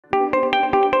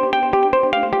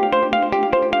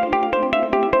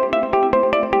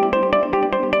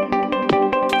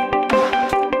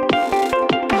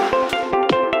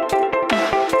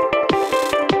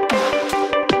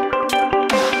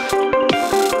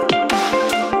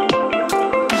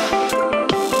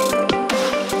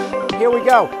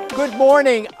go. Good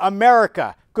morning,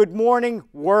 America. Good morning,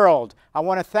 world. I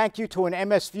want to thank you to an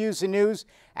MS Views and News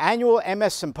annual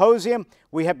MS Symposium.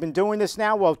 We have been doing this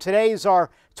now. Well, today is our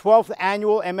 12th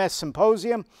annual MS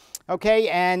Symposium. Okay,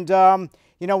 and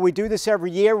you know, we do this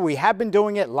every year. We have been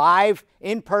doing it live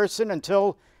in person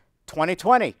until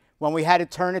 2020, when we had to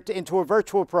turn it into a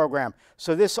virtual program.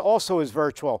 So this also is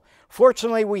virtual.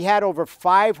 Fortunately, we had over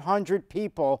 500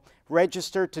 people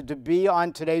registered to be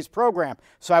on today's program.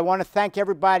 So I want to thank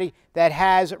everybody that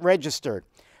has registered.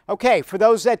 Okay, for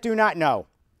those that do not know,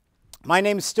 my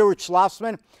name is Stuart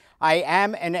Schlossman. I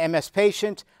am an MS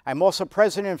patient. I'm also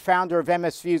president and founder of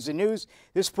MS Views and News.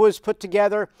 This was put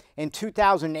together in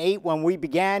 2008 when we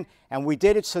began, and we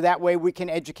did it so that way we can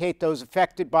educate those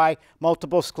affected by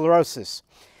multiple sclerosis.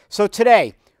 So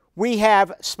today, we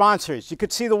have sponsors. You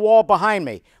could see the wall behind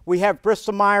me. We have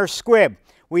Bristol-Myers Squibb.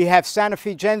 We have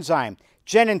Sanofi Genzyme,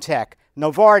 Genentech,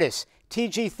 Novartis,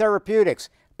 TG Therapeutics,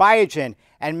 Biogen,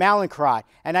 and Mallinckrodt.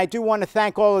 And I do want to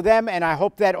thank all of them, and I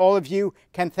hope that all of you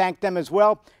can thank them as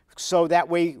well, so that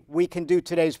way we can do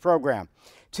today's program.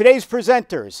 Today's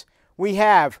presenters, we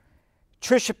have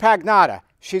Patricia Pagnotta.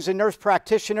 She's a nurse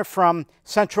practitioner from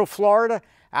Central Florida.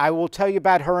 I will tell you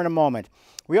about her in a moment.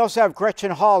 We also have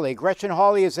Gretchen Hawley. Gretchen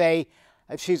Hawley is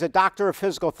she's a doctor of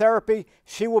physical therapy.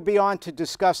 She will be on to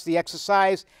discuss the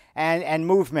exercise and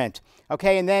movement.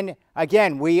 Okay, and then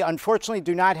again, we unfortunately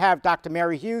do not have Dr.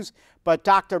 Mary Hughes, but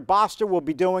Dr. Boster will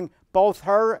be doing both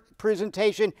her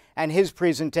presentation and his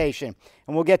presentation.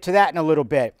 And we'll get to that in a little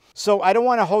bit. So I don't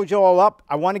want to hold you all up.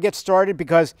 I want to get started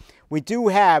because we do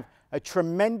have a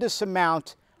tremendous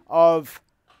amount of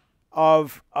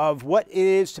what it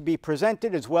is to be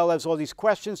presented, as well as all these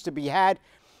questions to be had.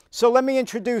 So let me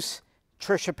introduce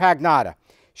Patricia Pagnotta.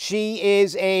 She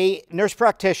is a nurse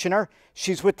practitioner.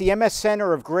 She's with the MS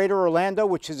Center of Greater Orlando,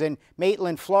 which is in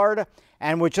Maitland, Florida.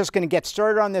 And we're just going to get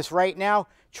started on this right now.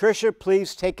 Tricia,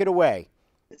 please take it away.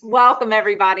 Welcome,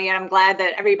 everybody, and I'm glad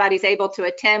that everybody's able to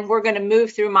attend. We're going to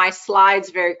move through my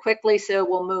slides very quickly, so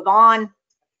we'll move on.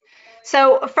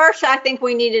 So first, I think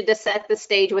we needed to set the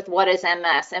stage with what is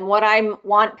MS. And what I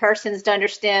want persons to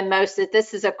understand most is that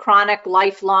this is a chronic,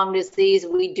 lifelong disease.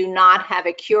 We do not have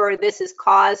a cure. This is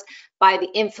caused by the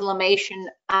inflammation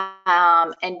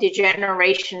and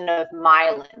degeneration of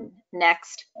myelin.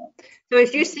 Next. So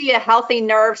as you see a healthy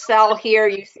nerve cell here,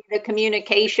 you see the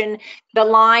communication. The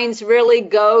lines really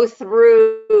go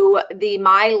through the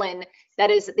myelin, that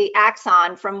is the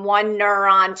axon, from one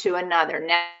neuron to another.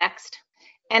 Next.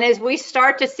 And as we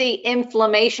start to see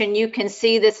inflammation, you can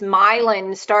see this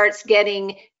myelin starts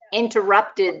getting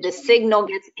interrupted. The signal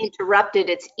gets interrupted.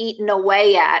 It's eaten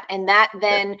away at, and that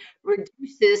then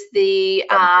reduces the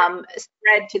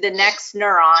spread to the next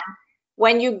neuron.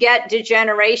 When you get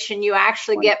degeneration, you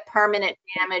actually get permanent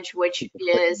damage, which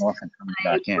is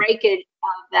a breakage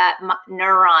of that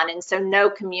neuron, and so no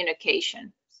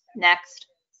communication. Next.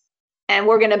 And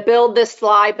we're going to build this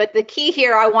slide, but the key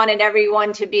here I wanted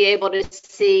everyone to be able to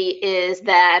see is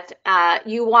that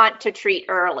you want to treat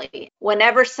early.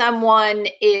 Whenever someone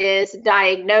is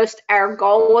diagnosed, our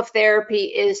goal of therapy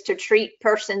is to treat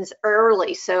persons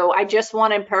early. So I just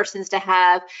wanted persons to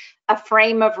have a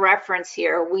frame of reference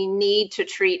here. We need to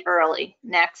treat early.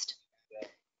 Next.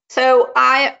 So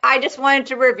I just wanted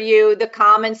to review the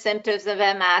common symptoms of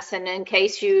MS, and in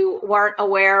case you weren't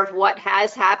aware of what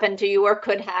has happened to you or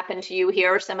could happen to you,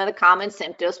 here are some of the common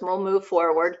symptoms. We'll move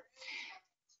forward.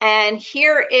 And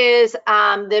here is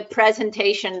the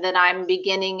presentation that I'm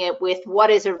beginning it with, what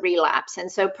is a relapse?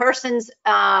 And so persons,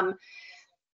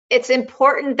 it's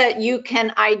important that you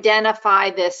can identify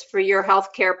this for your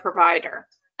healthcare provider.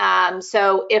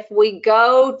 So if we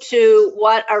go to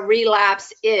what a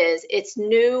relapse is, it's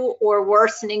new or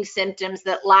worsening symptoms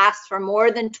that last for more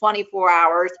than 24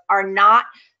 hours, are not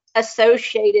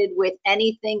associated with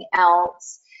anything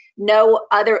else, no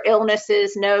other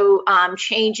illnesses, no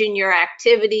change in your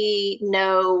activity,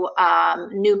 no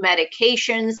new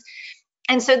medications.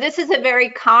 And so this is a very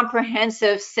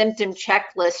comprehensive symptom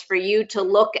checklist for you to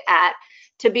look at,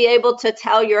 to be able to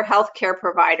tell your healthcare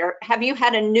provider, have you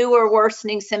had a new or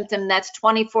worsening symptom that's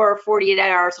 24 or 48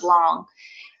 hours long?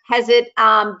 Has it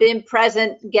been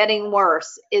present getting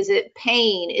worse? Is it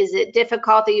pain? Is it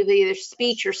difficulty of either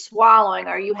speech or swallowing?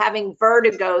 Are you having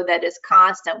vertigo that is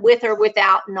constant, with or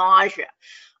without nausea?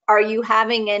 Are you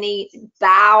having any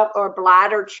bowel or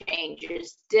bladder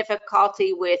changes,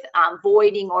 difficulty with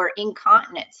voiding or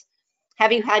incontinence?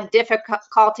 Have you had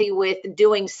difficulty with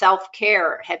doing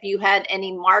self-care? Have you had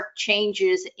any marked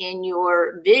changes in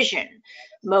your vision,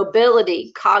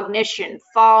 mobility, cognition,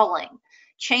 falling,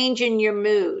 change in your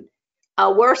mood,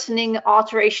 a worsening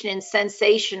alteration in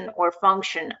sensation or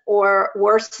function, or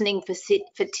worsening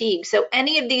fatigue. So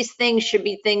any of these things should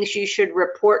be things you should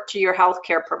report to your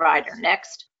healthcare provider.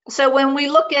 Next. So when we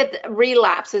look at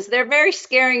relapses, they're very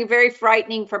scary, very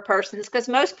frightening for persons, because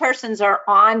most persons are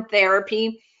on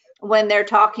therapy when they're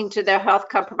talking to their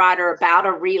healthcare provider about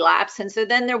a relapse. And so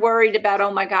then they're worried about,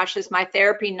 oh my gosh, is my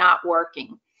therapy not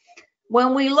working?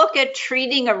 When we look at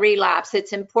treating a relapse,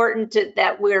 it's important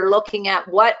that we're looking at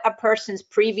what a person's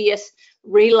previous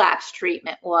relapse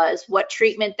treatment was, what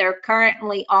treatment they're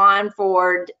currently on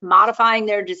for modifying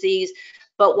their disease,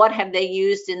 but what have they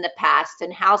used in the past,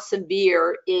 and how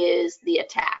severe is the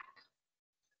attack.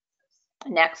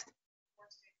 Next.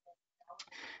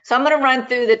 So I'm going to run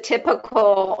through the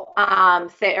typical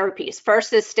therapies.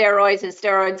 First is steroids, and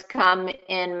steroids come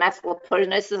in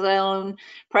methylprednisolone,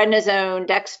 prednisone,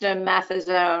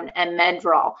 dexamethasone, and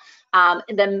Medrol.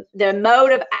 The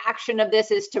mode of action of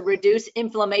this is to reduce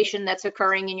inflammation that's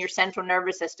occurring in your central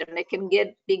nervous system. It can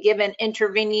be given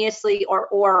intravenously or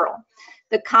oral.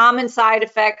 The common side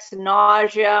effects: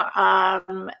 nausea,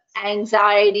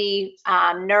 anxiety,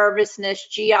 nervousness,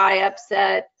 GI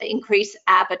upset, increased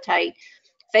appetite,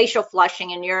 facial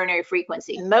flushing, and urinary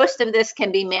frequency. Most of this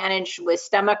can be managed with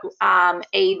stomach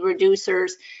aid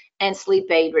reducers and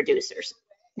sleep aid reducers.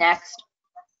 Next.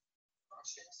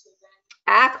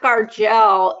 Acar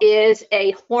gel is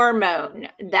a hormone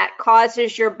that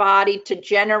causes your body to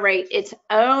generate its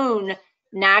own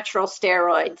natural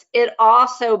steroids. It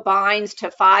also binds to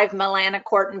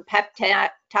 5-melanocortin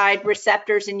peptide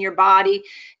receptors in your body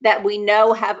that we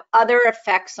know have other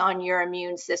effects on your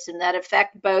immune system that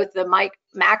affect both the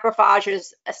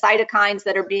macrophages, cytokines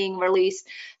that are being released,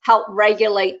 help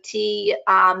regulate T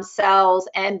cells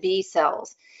and B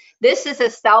cells. This is a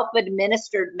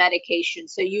self-administered medication,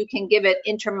 so you can give it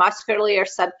intramuscularly or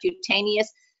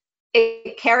subcutaneous.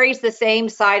 It carries the same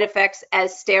side effects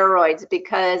as steroids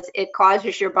because it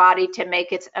causes your body to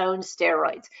make its own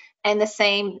steroids, and the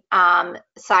same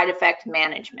side effect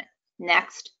management.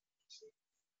 Next.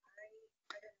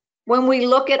 When we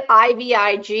look at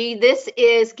IVIG, this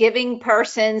is giving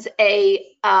persons a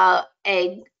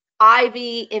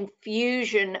IV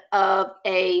infusion of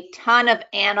a ton of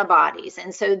antibodies.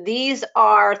 And so these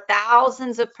are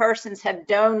thousands of persons have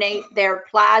donated their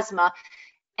plasma,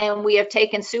 and we have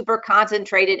taken super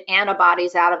concentrated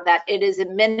antibodies out of that. It is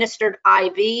administered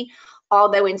IV,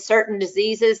 although in certain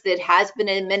diseases that has been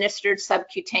administered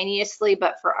subcutaneously,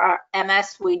 but for our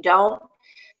MS, we don't.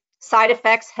 Side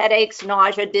effects: headaches,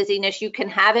 nausea, dizziness. You can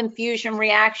have infusion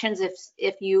reactions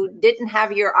if you didn't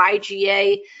have your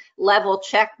IgA level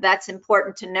checked. That's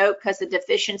important to note because the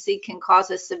deficiency can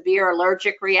cause a severe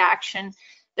allergic reaction.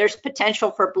 There's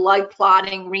potential for blood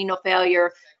clotting, renal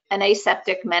failure, and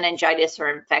aseptic meningitis or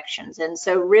infections. And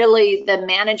so really the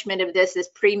management of this is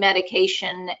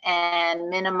pre-medication and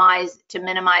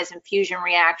minimize infusion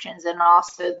reactions, and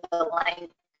also the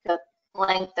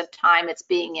length of time it's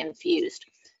being infused.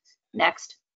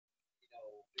 Next.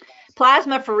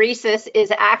 Plasmapheresis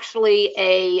is actually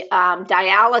a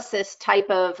dialysis type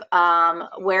of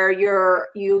where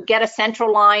you get a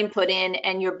central line put in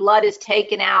and your blood is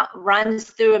taken out, runs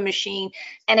through a machine,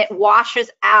 and it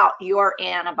washes out your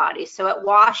antibodies. So it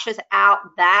washes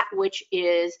out that which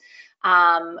is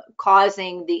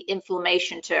causing the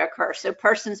inflammation to occur. So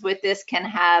persons with this can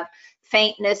have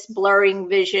faintness, blurring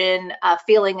vision, a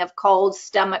feeling of cold,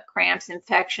 stomach cramps,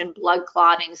 infection, blood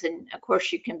clottings, and of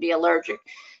course you can be allergic.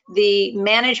 The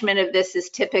management of this is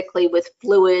typically with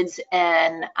fluids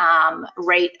and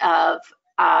rate of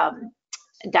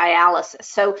dialysis.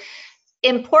 So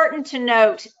important to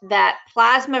note that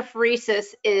plasmapheresis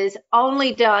is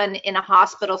only done in a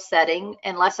hospital setting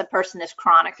unless a person is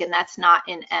chronic, and that's not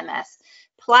in MS.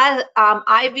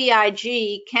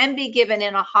 IVIG can be given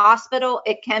in a hospital,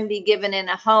 it can be given in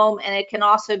a home, and it can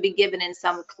also be given in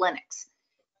some clinics.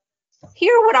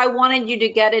 Here, what I wanted you to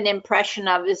get an impression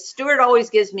of is Stuart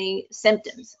always gives me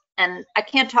symptoms, and I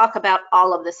can't talk about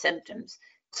all of the symptoms.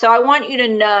 So I want you to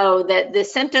know that the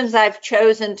symptoms I've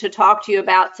chosen to talk to you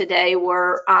about today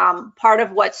were part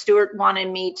of what Stuart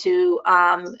wanted me to,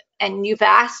 and you've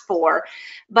asked for,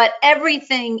 but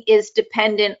everything is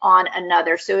dependent on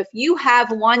another. So if you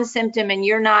have one symptom and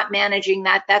you're not managing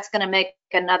that, that's going to make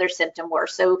another symptom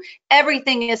worse. So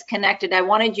everything is connected. I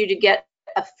wanted you to get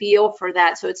a feel for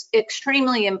that. So it's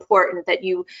extremely important that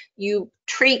you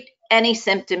treat any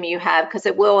symptom you have because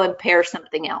it will impair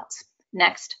something else.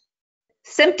 Next.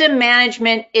 Symptom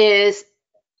management is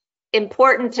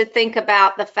important to think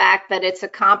about the fact that it's a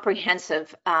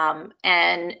comprehensive,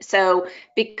 and so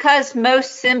because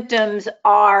most symptoms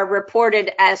are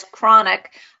reported as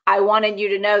chronic, I wanted you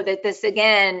to know that this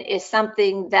again is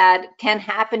something that can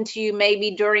happen to you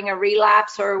maybe during a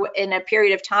relapse or in a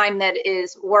period of time that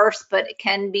is worse, but it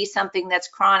can be something that's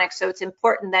chronic. So it's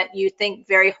important that you think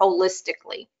very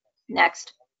holistically.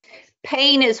 Next.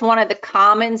 Pain is one of the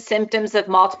common symptoms of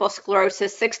multiple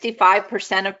sclerosis.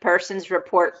 65% of persons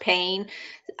report pain.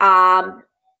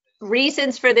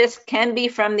 Reasons for this can be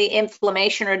from the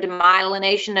inflammation or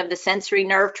demyelination of the sensory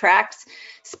nerve tracts,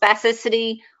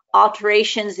 spasticity,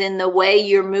 alterations in the way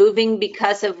you're moving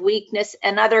because of weakness,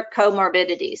 and other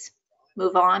comorbidities.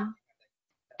 Move on.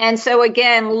 And so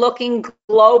again, looking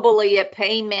globally at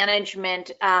pain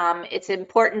management, it's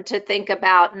important to think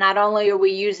about not only are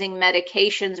we using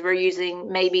medications, we're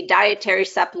using maybe dietary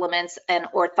supplements and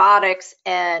orthotics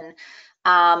and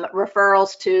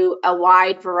referrals to a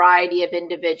wide variety of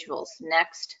individuals.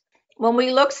 Next. When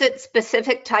we look at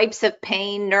specific types of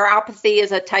pain, neuropathy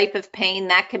is a type of pain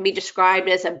that can be described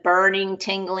as a burning,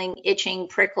 tingling, itching,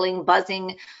 prickling,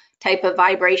 buzzing type of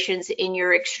vibrations in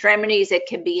your extremities. It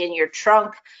can be in your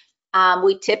trunk.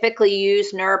 We typically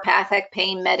use neuropathic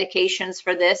pain medications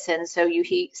for this, and so you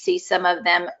see some of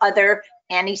them. Other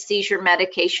anti-seizure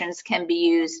medications can be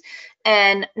used,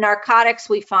 and narcotics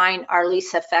we find are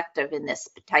least effective in this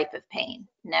type of pain.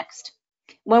 Next.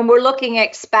 When we're looking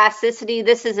at spasticity,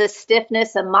 this is a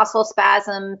stiffness, a muscle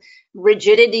spasm,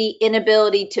 rigidity,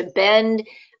 inability to bend.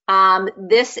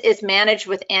 This is managed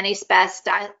with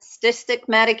antispastic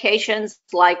medications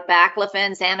like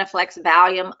baclofen, Xanaflex,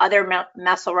 Valium. Other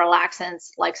muscle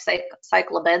relaxants like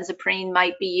cyclobenzaprine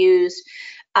might be used.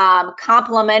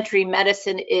 Complementary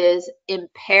medicine is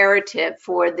imperative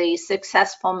for the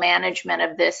successful management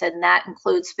of this, and that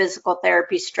includes physical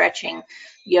therapy, stretching,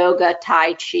 yoga,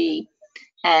 Tai Chi,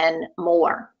 and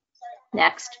more.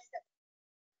 Next.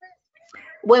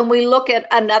 When we look at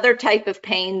another type of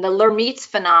pain, the Lermitz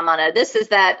phenomena, this is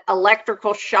that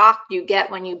electrical shock you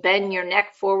get when you bend your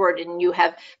neck forward and you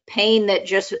have pain that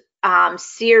just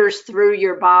sears through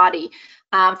your body.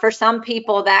 For some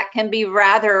people, that can be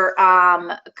rather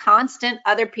constant.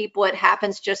 Other people, it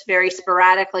happens just very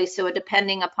sporadically. So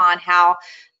depending upon how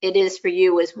it is for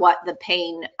you is what the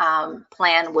pain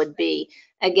plan would be.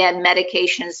 Again,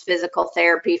 medications, physical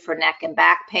therapy for neck and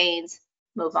back pains.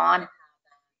 Move on.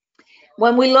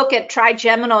 When we look at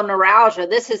trigeminal neuralgia,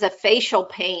 this is a facial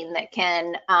pain that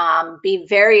can be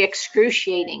very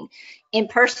excruciating. In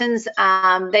persons,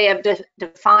 they have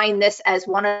defined this as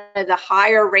one of the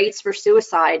higher rates for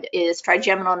suicide is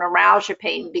trigeminal neuralgia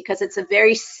pain, because it's a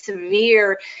very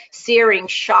severe, searing,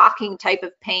 shocking type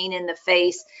of pain in the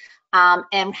face,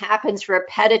 and happens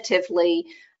repetitively.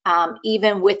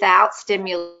 Even without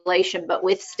stimulation, but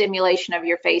with stimulation of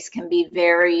your face can be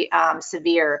very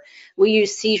severe. We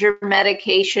use seizure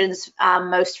medications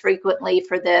most frequently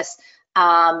for this,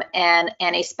 and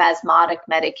antispasmodic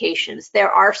medications. There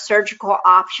are surgical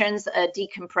options,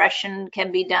 decompression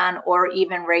can be done, or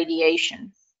even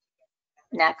radiation.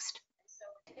 Next.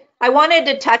 I wanted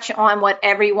to touch on what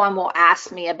everyone will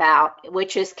ask me about,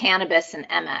 which is cannabis and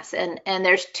MS. And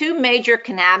there's two major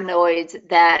cannabinoids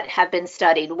that have been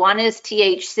studied. One is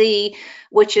THC,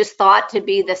 which is thought to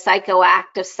be the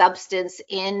psychoactive substance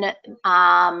in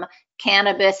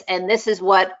cannabis. And this is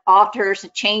what alters,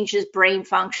 changes brain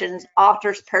functions,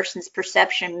 alters person's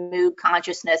perception, mood,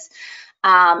 consciousness.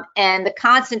 And the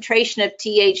concentration of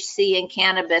THC in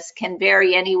cannabis can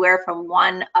vary anywhere from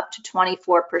 1 up to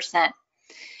 24%.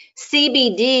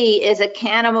 CBD is a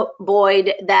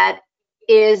cannabinoid that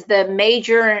is the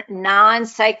major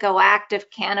non-psychoactive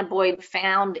cannabinoid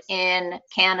found in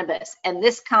cannabis. And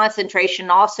this concentration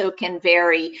also can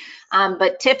vary,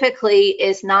 but typically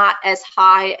is not as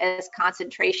high as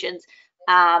concentrations,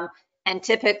 and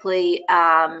typically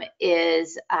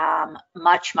is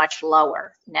much, much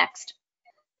lower. Next.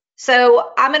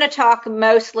 So I'm going to talk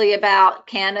mostly about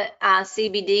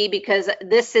CBD because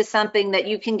this is something that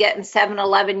you can get in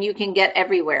 7-Eleven, you can get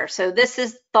everywhere. So this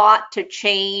is thought to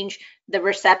change the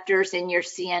receptors in your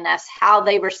CNS, how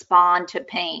they respond to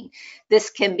pain. This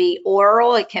can be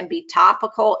oral, it can be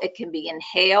topical, it can be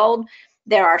inhaled.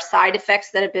 There are side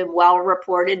effects that have been well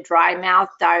reported: dry mouth,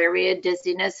 diarrhea,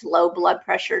 dizziness, low blood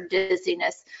pressure,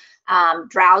 dizziness,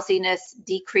 drowsiness,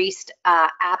 decreased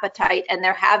appetite, and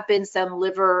there have been some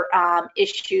liver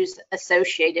issues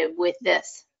associated with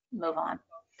this. Move on.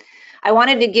 I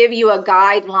wanted to give you a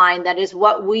guideline that is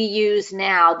what we use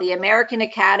now. The American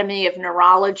Academy of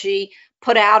Neurology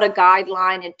put out a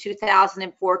guideline in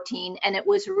 2014, and it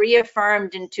was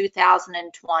reaffirmed in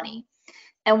 2020.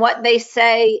 And what they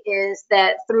say is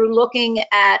that through looking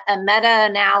at a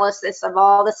meta-analysis of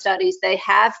all the studies, they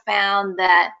have found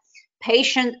that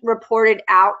patient-reported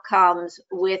outcomes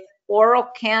with oral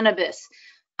cannabis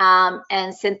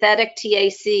and synthetic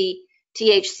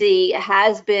THC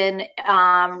has been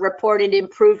reported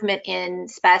improvement in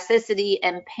spasticity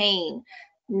and pain,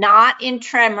 not in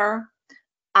tremor,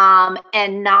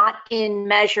 and not in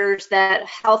measures that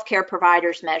healthcare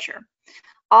providers measure.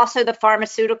 Also, the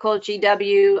pharmaceutical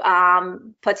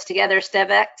GW puts together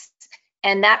Stevex,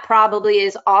 and that probably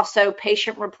is also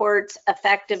patient reports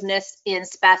effectiveness in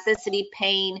spasticity,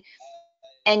 pain,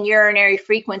 and urinary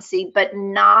frequency, but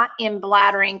not in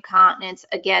bladder incontinence,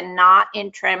 again, not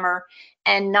in tremor,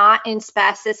 and not in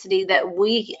spasticity that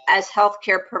we as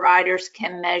healthcare providers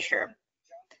can measure.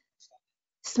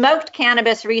 Smoked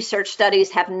cannabis research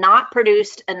studies have not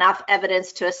produced enough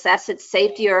evidence to assess its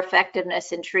safety or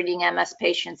effectiveness in treating MS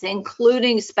patients,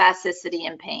 including spasticity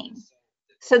and pain.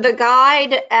 So the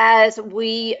guide as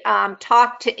we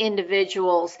talk to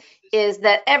individuals is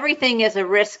that everything is a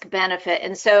risk benefit.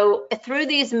 And so through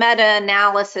these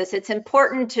meta-analysis, it's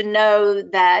important to know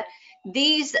that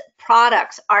these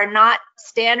products are not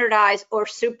standardized or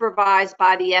supervised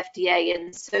by the FDA.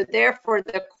 And so therefore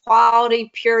the quality,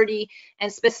 purity,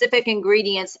 and specific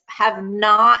ingredients have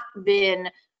not been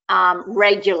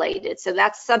regulated. So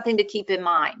that's something to keep in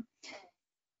mind.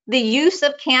 The use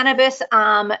of cannabis,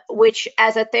 which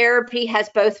as a therapy has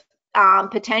both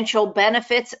potential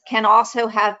benefits, can also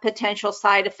have potential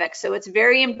side effects. So it's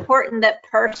very important that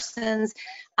persons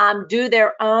do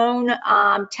their own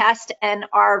test and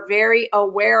are very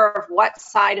aware of what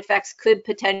side effects could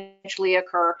potentially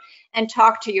occur, and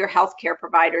talk to your healthcare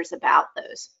providers about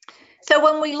those. So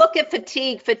when we look at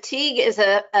fatigue, fatigue is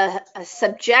a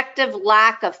subjective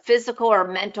lack of physical or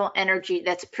mental energy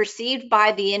that's perceived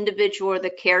by the individual or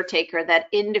the caretaker that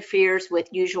interferes with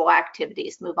usual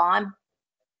activities. Move on.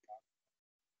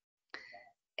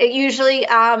 It usually,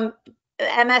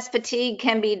 MS fatigue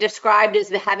can be described as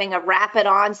having a rapid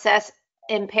onset,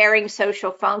 impairing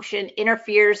social function,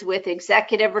 interferes with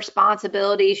executive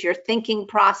responsibilities, your thinking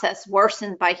process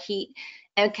worsened by heat,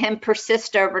 and can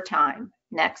persist over time.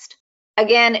 Next.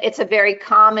 Again, it's a very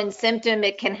common symptom.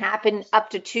 It can happen up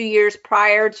to 2 years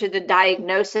prior to the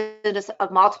diagnosis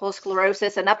of multiple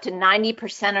sclerosis, and up to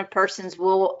 90% of persons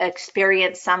will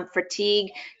experience some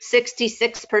fatigue.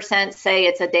 66% say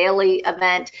it's a daily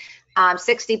event.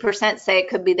 60% say it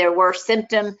could be their worst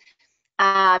symptom.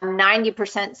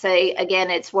 90% say, again,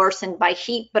 it's worsened by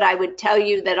heat, but I would tell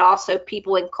you that also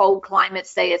people in cold climates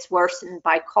say it's worsened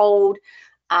by cold.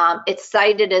 It's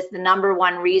cited as the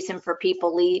 #1 reason for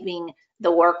people leaving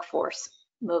the workforce.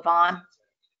 Move on.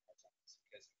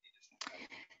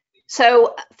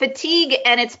 So fatigue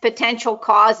and its potential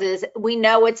causes, we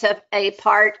know it's a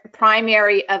part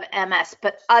primary of MS,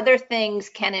 but other things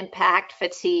can impact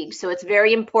fatigue. So it's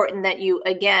very important that you,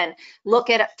 again, look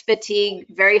at fatigue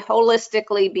very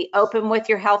holistically, be open with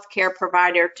your healthcare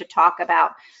provider to talk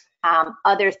about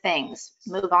other things.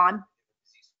 Move on.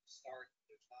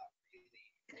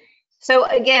 So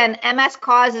again, MS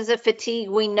causes of fatigue.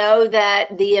 We know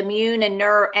that the immune and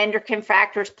neuroendocrine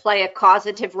factors play a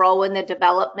causative role in the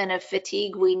development of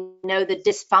fatigue. We know the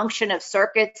dysfunction of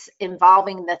circuits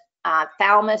involving the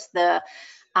thalamus, the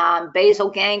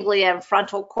basal ganglia and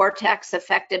frontal cortex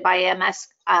affected by MS,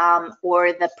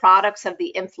 or the products of the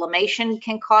inflammation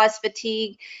can cause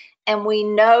fatigue. And we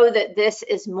know that this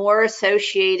is more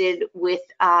associated with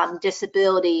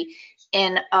disability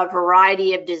in a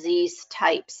variety of disease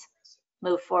types.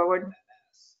 Move forward.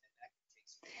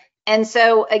 And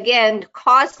so again,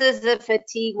 causes of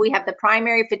fatigue, we have the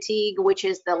primary fatigue, which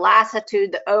is the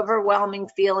lassitude, the overwhelming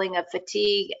feeling of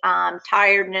fatigue,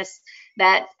 tiredness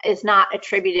that is not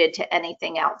attributed to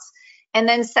anything else. And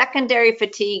then secondary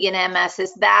fatigue in MS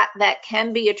is that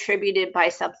can be attributed by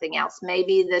something else,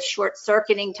 maybe the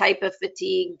short-circuiting type of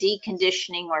fatigue,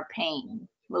 deconditioning, or pain.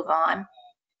 Move on.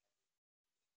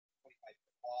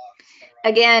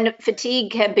 Again,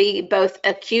 fatigue can be both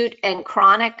acute and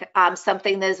chronic.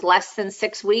 Something that is less than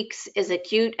 6 weeks is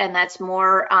acute, and that's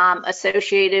more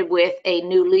associated with a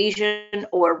new lesion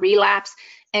or relapse.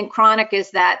 And chronic is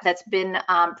that's been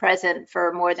present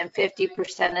for more than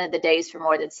 50% of the days for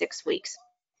more than 6 weeks.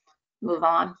 Move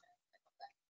on.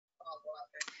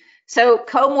 So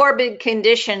comorbid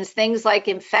conditions, things like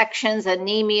infections,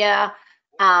 anemia,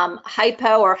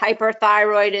 hypo or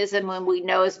hyperthyroidism, when we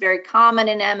know is very common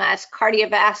in MS,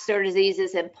 cardiovascular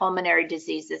diseases and pulmonary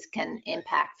diseases can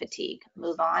impact fatigue.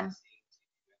 Move on.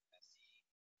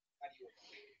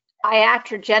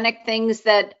 Iatrogenic things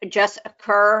that just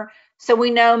occur. So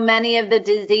we know many of the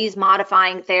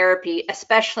disease-modifying therapy,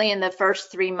 especially in the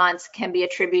first 3 months, can be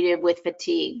attributed with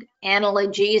fatigue.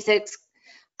 Analgesics,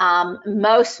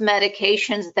 most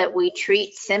medications that we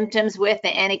treat symptoms with, the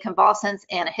anticonvulsants,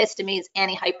 antihistamines,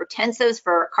 antihypertensives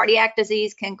for cardiac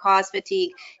disease can cause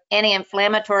fatigue,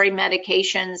 anti-inflammatory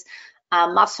medications,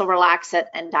 muscle relaxant,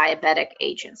 and diabetic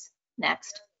agents.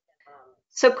 Next.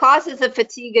 So causes of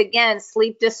fatigue, again,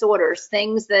 sleep disorders,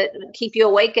 things that keep you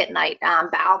awake at night,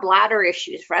 bowel bladder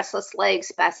issues, restless legs,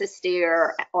 spasticity,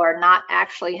 or not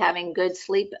actually having good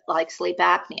sleep, like sleep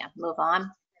apnea. Move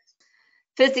on.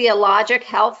 Physiologic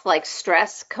health, like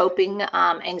stress, coping,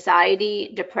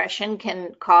 anxiety, depression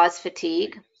can cause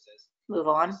fatigue. Move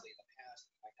on.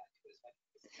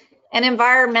 And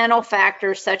environmental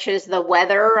factors such as the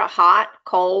weather, hot,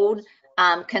 cold,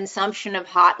 consumption of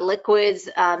hot liquids.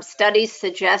 Studies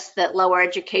suggest that lower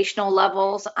educational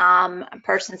levels,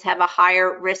 persons have a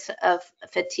higher risk of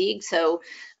fatigue, so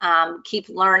keep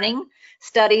learning.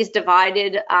 Studies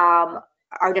are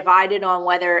divided on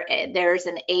whether there's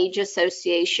an age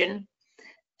association.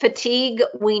 Fatigue,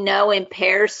 we know,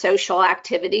 impairs social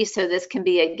activity, so this can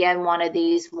be, again, one of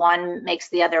these, one makes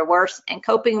the other worse, and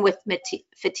coping with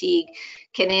fatigue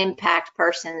can impact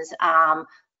persons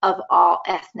of all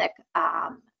ethnic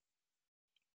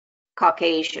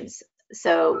Caucasians.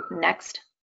 So next.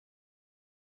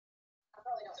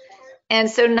 And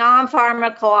so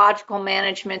non-pharmacological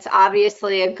management's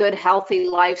obviously a good, healthy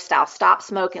lifestyle. Stop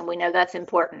smoking, we know that's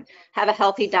important. Have a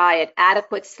healthy diet,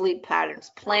 adequate sleep patterns,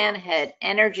 plan ahead,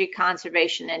 energy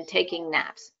conservation, and taking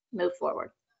naps. Move forward.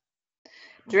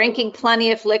 Drinking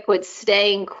plenty of liquids,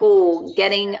 staying cool,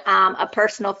 getting a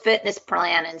personal fitness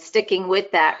plan and sticking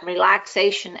with that,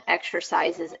 relaxation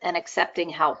exercises, and accepting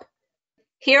help.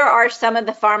 Here are some of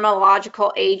the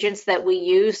pharmacological agents that we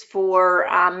use for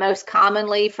most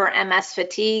commonly for MS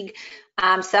fatigue.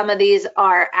 Some of these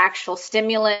are actual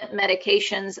stimulant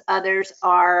medications. Others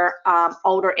are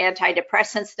older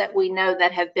antidepressants that we know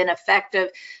that have been effective.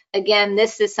 Again,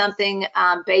 this is something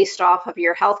based off of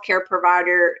your healthcare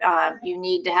provider you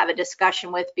need to have a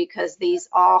discussion with, because these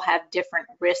all have different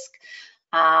risk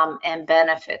and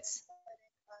benefits.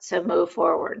 So move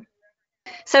forward.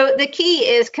 So the key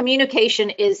is communication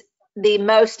is the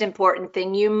most important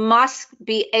thing. You must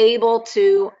be able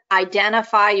to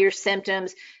identify your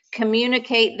symptoms,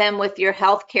 communicate them with your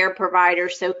healthcare provider.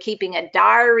 So keeping a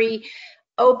diary,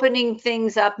 opening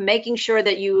things up, making sure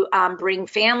that you bring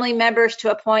family members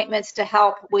to appointments to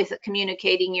help with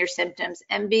communicating your symptoms,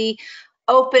 and be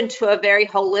open to a very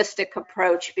holistic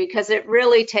approach, because it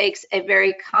really takes a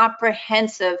very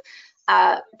comprehensive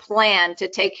plan to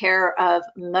take care of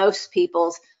most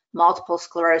people's multiple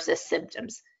sclerosis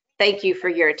symptoms. Thank you for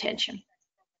your attention.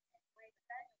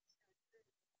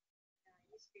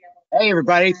 Hey,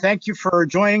 everybody. Thank you for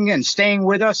joining and staying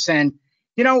with us. And,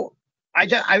 you know,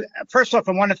 first off,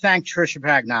 I want to thank Patricia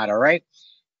Pagnotta, right?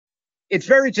 It's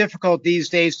very difficult these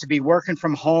days to be working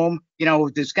from home. You know,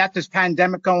 there's got this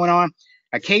pandemic going on.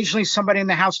 Occasionally somebody in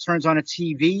the house turns on a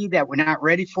TV that we're not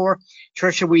ready for.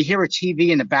 Tricia, we hear a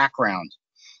TV in the background.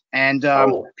 And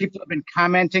people have been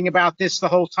commenting about this the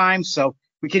whole time. So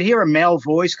we could hear a male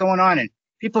voice going on, and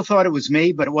people thought it was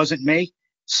me, but it wasn't me.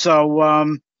 So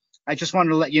I just wanted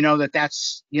to let you know that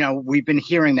that's, you know, we've been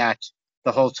hearing that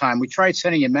the whole time. We tried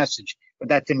sending a message, but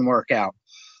that didn't work out.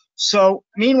 So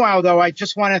meanwhile, though, I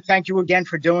just want to thank you again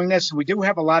for doing this. We do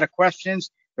have a lot of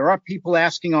questions. There are people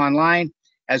asking online,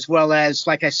 as well as,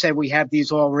 like I said, we have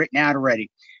these all written out already.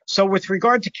 So with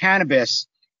regard to cannabis,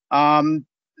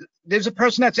 there's a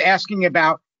person that's asking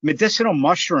about medicinal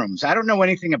mushrooms. I don't know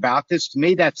anything about this. To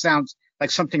me, that sounds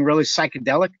like something really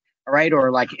psychedelic, all right,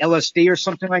 or like LSD or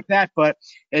something like that. But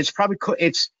it's probably,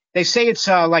 they say it's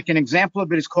like an example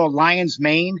of it is called lion's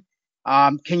mane.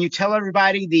 Can you tell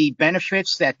everybody the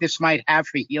benefits that this might have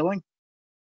for healing?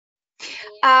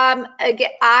 Again,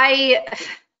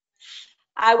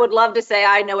 I would love to say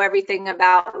I know everything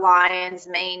about lion's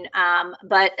mane,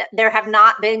 but there have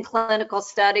not been clinical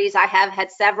studies. I have had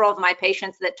several of my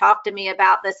patients that talk to me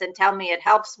about this and tell me it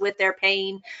helps with their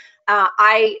pain.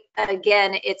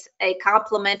 Again, it's a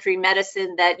complementary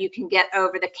medicine that you can get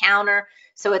over the counter,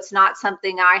 so it's not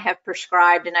something I have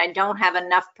prescribed, and I don't have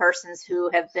enough persons who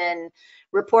have been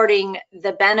reporting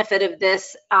the benefit of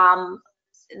this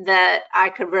that I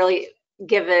could really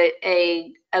give it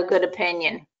a good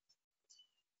opinion.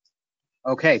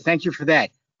 Okay, thank you for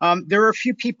that. There are a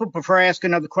few people, before I ask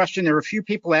another question, there are a few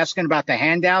people asking about the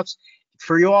handouts.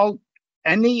 For you all,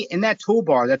 in that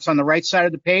toolbar that's on the right side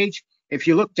of the page, if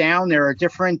you look down, there are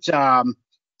different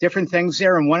things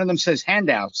there, and one of them says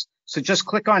handouts. So just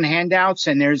click on handouts,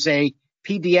 and there's a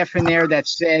PDF in there that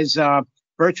says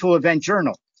virtual event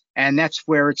journal, and that's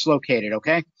where it's located,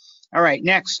 okay? All right,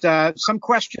 next, some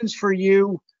questions for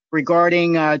you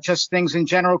regarding just things in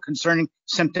general concerning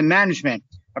symptom management.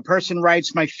 A person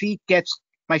writes, my feet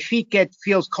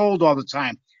feels cold all the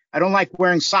time. I don't like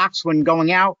wearing socks when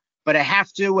going out, but I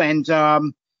have to. And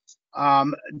do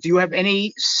you have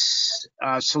any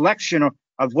selection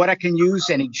of what I can use,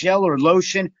 any gel or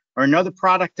lotion or another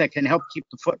product that can help keep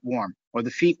the foot warm or the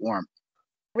feet warm?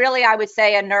 Really, I would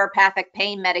say a neuropathic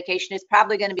pain medication is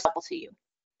probably going to be helpful to you.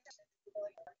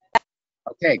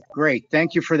 Okay, great.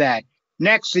 Thank you for that.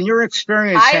 Next, in your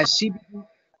experience, has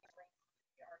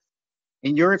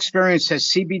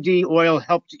CBD oil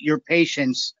helped your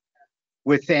patients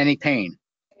with any pain?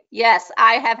 Yes,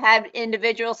 I have had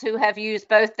individuals who have used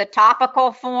both the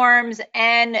topical forms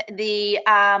and the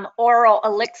oral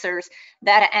elixirs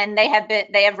and they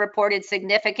have reported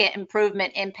significant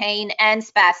improvement in pain and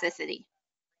spasticity.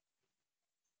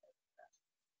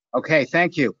 Okay,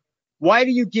 thank you. Why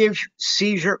do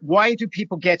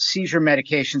people get seizure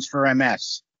medications for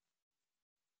MS?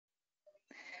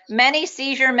 Many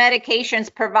seizure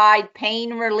medications provide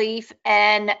pain relief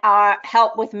and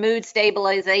help with mood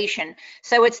stabilization.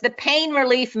 So it's the pain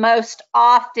relief most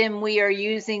often we are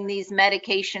using these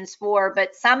medications for,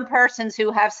 but some persons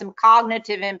who have some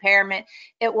cognitive impairment,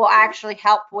 it will actually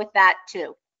help with that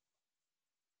too.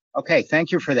 Okay,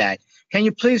 thank you for that. Can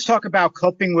you please talk about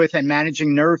coping with and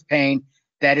managing nerve pain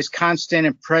that is constant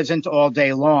and present all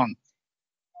day long?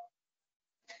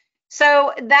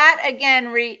 So that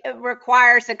again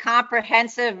requires a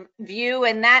comprehensive view,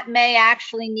 and that may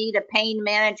actually need a pain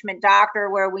management doctor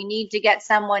where we need to get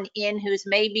someone in who's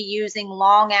maybe using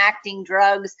long-acting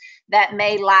drugs that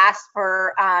may last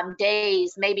for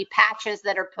days, maybe patches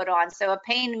that are put on. So a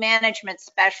pain management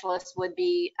specialist would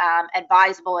be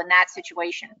advisable in that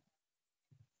situation.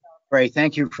 Great,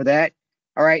 thank you for that.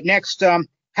 All right, next,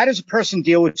 how does a person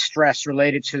deal with stress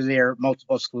related to their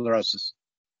multiple sclerosis?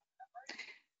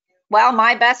 Well,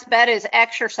 my best bet is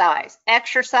exercise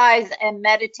and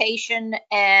meditation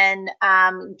and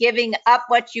giving up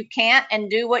what you can't and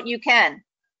do what you can.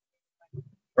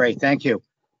 Great, thank you.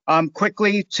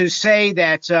 Quickly to say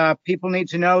that people need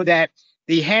to know that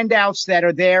the handouts that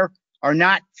are there are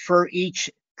not for each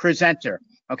presenter.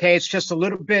 Okay, it's just a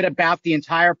little bit about the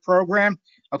entire program.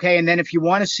 Okay, and then if you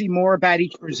want to see more about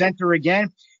each presenter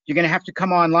again, you're going to have to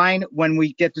come online when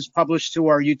we get this published to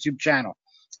our YouTube channel.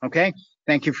 Okay,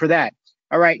 thank you for that.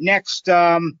 All right, next.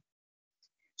 So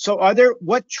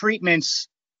what treatments,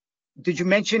 did you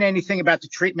mention anything about the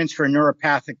treatments for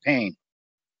neuropathic pain?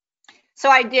 So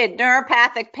I did.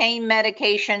 Neuropathic pain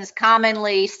medications,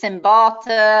 commonly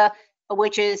Cymbalta,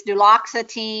 which is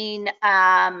duloxetine,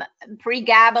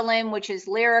 pregabalin, which is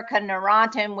Lyrica,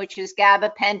 Neurontin, which is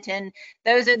gabapentin.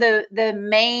 Those are the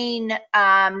main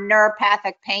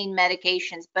neuropathic pain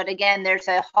medications. But again, there's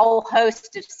a whole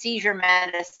host of seizure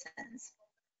medicines.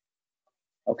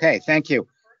 Okay, thank you.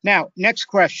 Now, next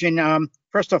question.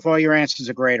 First off, all your answers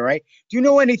are great, all right? Do you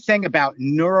know anything about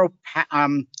oh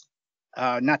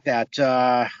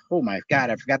my God,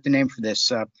 I forgot the name for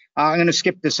this. I'm going to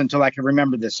skip this until I can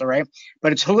remember this, all right?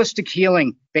 But it's holistic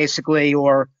healing, basically,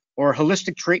 or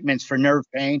holistic treatments for nerve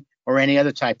pain or any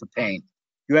other type of pain. Do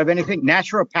you have anything?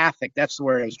 Naturopathic, that's the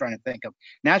word I was trying to think of.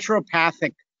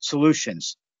 Naturopathic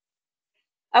solutions.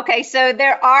 Okay, so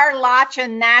there are lots of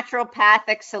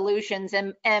naturopathic solutions,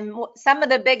 and some of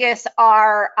the biggest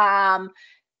are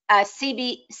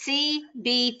CBT,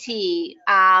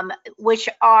 which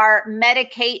are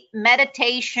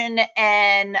meditation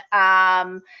and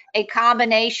a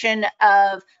combination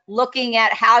of looking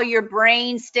at how your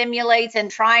brain stimulates and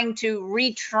trying to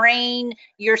retrain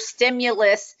your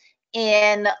stimulus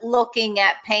in looking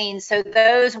at pain. So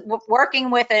those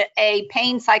working with a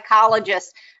pain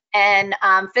psychologist and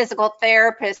physical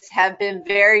therapists have been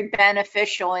very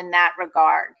beneficial in that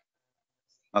regard.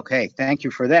 Okay, thank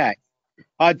you for that.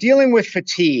 Dealing with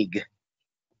fatigue,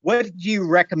 what do you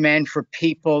recommend for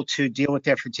people to deal with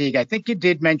their fatigue? I think you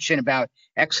did mention about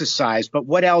exercise, but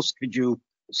what else could you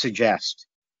suggest?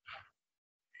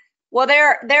 Well,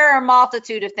 there are a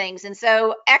multitude of things. And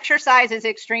so exercise is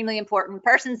extremely important.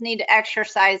 Persons need to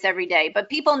exercise every day, but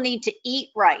people need to eat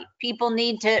right. People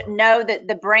need to know that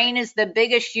the brain is the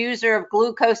biggest user of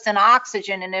glucose and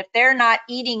oxygen. And if they're not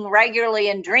eating regularly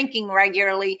and drinking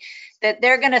regularly, that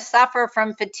they're going to suffer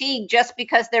from fatigue just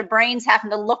because their brain's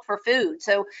having to look for food.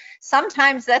 So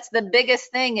sometimes that's the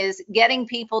biggest thing, is getting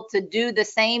people to do the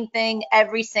same thing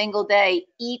every single day.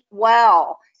 Eat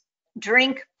well,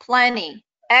 drink plenty,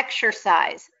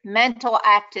 exercise, mental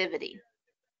activity.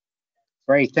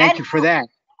 Great, thank you for that.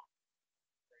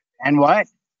 And what?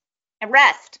 And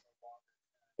rest.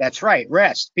 That's right,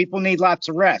 rest. People need lots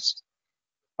of rest.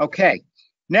 Okay,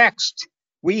 next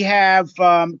we have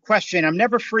question. I'm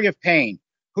never free of pain.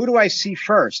 Who do I see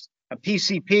first? A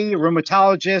PCP, a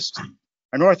rheumatologist,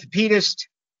 an orthopedist,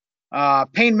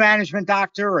 pain management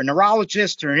doctor, a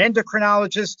neurologist, or an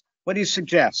endocrinologist? What do you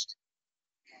suggest?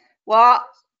 Well,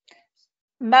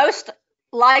 most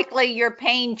likely your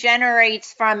pain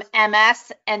generates from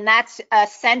MS, and that's a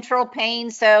central pain.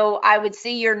 So I would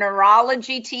see your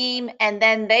neurology team, and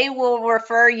then they will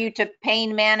refer you to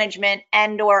pain management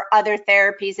and or other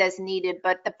therapies as needed.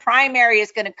 But the primary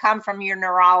is going to come from your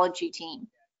neurology team.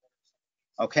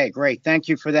 Okay, great. Thank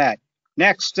you for that.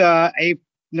 Next, a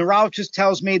neurologist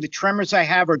tells me the tremors I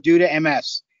have are due to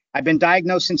MS. I've been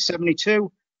diagnosed in '72.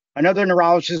 Another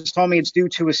neurologist told me it's due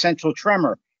to essential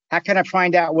tremor. How can I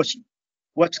find out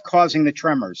what's causing the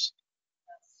tremors?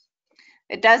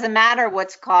 It doesn't matter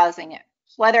what's causing it,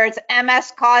 whether it's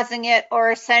MS causing it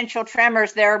or essential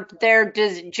tremors. They're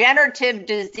degenerative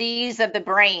disease of the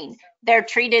brain. They're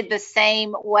treated the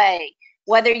same way.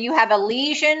 Whether you have a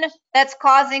lesion that's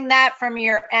causing that from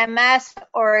your MS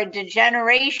or a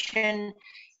degeneration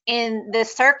in the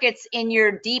circuits in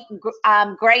your deep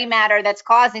gray matter that's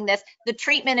causing this, the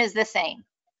treatment is the same.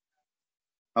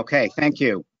 Okay, thank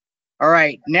you. All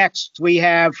right, next we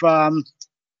have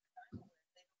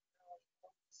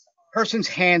person's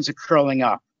hands are curling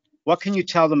up. What can you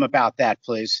tell them about that,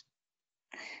 please?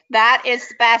 That is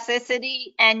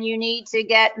spasticity, and you need to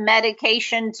get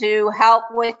medication to help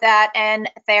with that and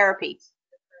therapy.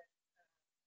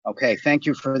 Okay, thank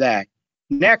you for that.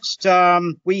 Next,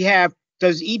 we have,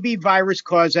 does EB virus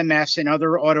cause MS and other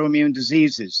autoimmune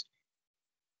diseases?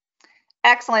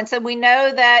 Excellent. So we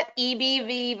know that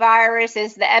EBV virus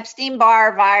is the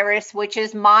Epstein-Barr virus, which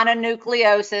is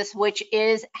mononucleosis, which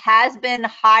has been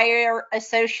higher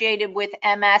associated with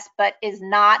MS, but is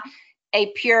not a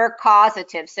pure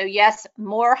causative. So yes,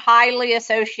 more highly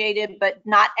associated, but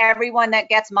not everyone that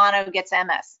gets mono gets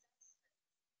MS.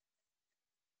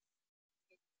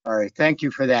 All right, thank you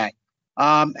for that.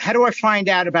 How do I find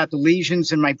out about the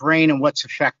lesions in my brain and what's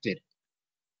affected?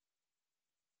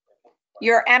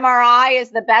 Your MRI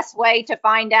is the best way to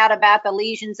find out about the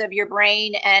lesions of your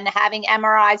brain, and having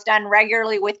MRIs done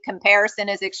regularly with comparison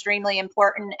is extremely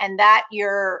important, and that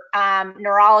your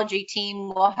neurology team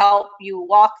will help you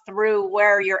walk through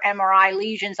where your MRI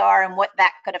lesions are and what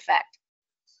that could affect.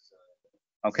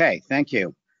 Okay, thank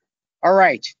you. All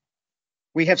right,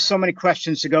 we have so many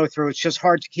questions to go through. It's just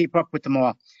hard to keep up with them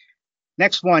all.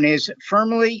 Next one is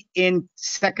firmly in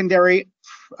secondary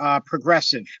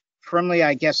progressive. Firmly,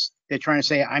 I guess they're trying to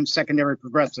say I'm secondary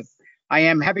progressive. I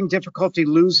am having difficulty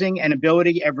losing an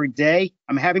ability every day.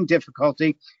 I'm having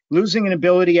difficulty losing an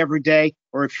ability every day,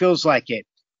 or it feels like it.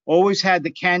 Always had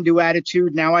the can-do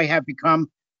attitude. Now I have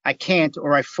become I can't,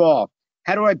 or I fall.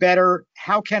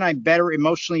 How can I better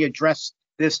emotionally address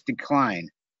this decline?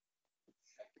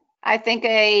 I think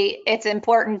it's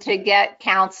important to get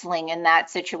counseling in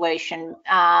that situation.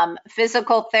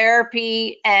 Physical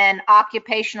therapy and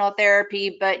occupational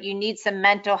therapy, but you need some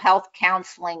mental health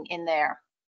counseling in there.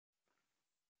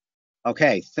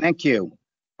 Okay, thank you.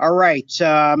 All right,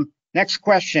 next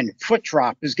question. Foot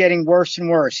drop is getting worse and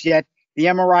worse, yet the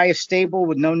MRI is stable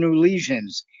with no new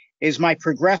lesions. Is my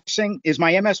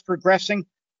MS progressing,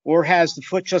 or has the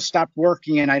foot just stopped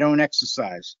working and I don't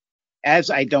exercise?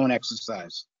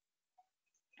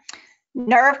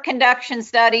 Nerve conduction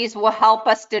studies will help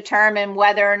us determine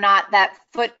whether or not that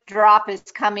foot drop is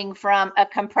coming from a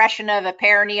compression of a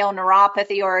perineal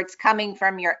neuropathy or it's coming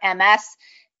from your MS,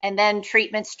 and then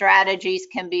treatment strategies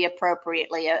can be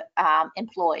appropriately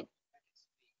employed.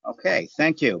 Okay,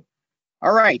 thank you.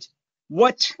 All right,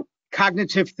 what is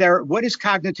cognitive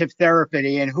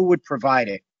therapy and who would provide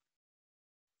it?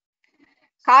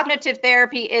 Cognitive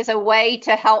therapy is a way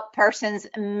to help persons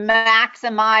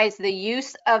maximize the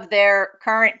use of their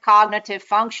current cognitive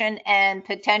function and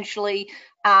potentially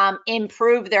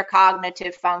improve their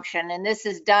cognitive function. And this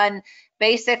is done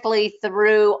basically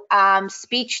through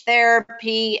speech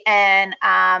therapy and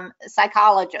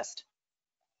psychologist.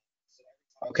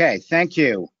 Okay, thank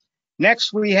you.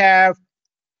 Next we have,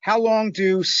 how long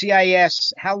do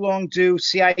CIS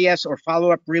or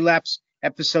follow-up relapse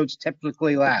episodes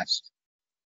typically last?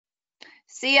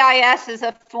 CIS is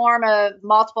a form of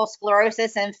multiple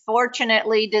sclerosis, and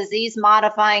fortunately,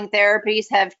 disease-modifying therapies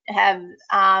have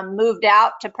moved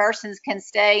out to persons can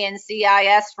stay in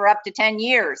CIS for up to 10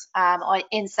 years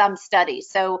in some studies.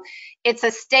 So it's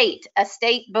a state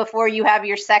before you have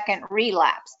your second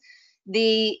relapse.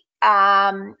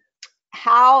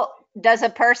 How does a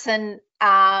person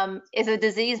is a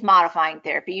disease-modifying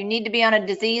therapy? You need to be on a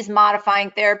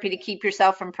disease-modifying therapy to keep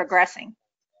yourself from progressing.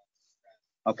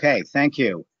 Okay, thank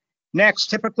you. Next,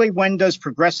 typically when does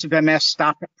progressive MS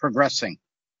stop progressing?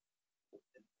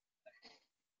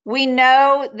 We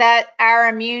know that our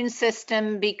immune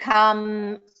system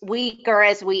become weaker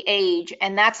as we age,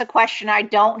 and that's a question I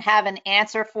don't have an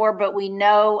answer for, but we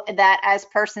know that as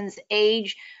persons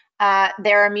age,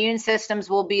 their immune systems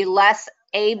will be less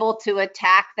able to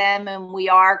attack them, and we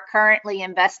are currently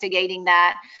investigating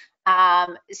that.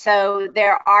 So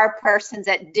there are persons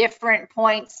at different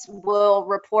points will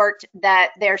report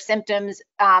that their symptoms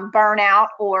burn out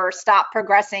or stop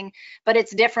progressing, but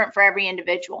it's different for every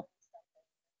individual.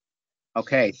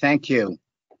 Okay, thank you.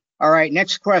 All right,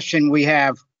 next question we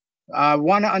have.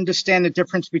 Want to understand the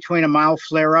difference between a mild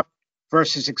flare-up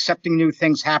versus accepting new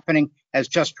things happening as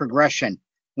just progression.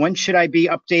 When should I be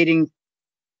updating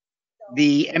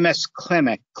the MS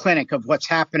clinic of what's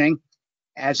happening,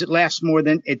 as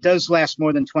it does last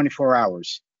more than 24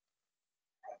 hours?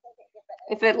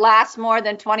 If it lasts more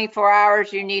than 24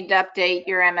 hours, you need to update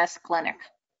your MS clinic.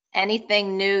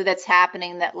 Anything new that's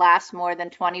happening that lasts more than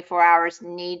 24 hours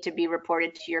need to be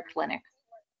reported to your clinic.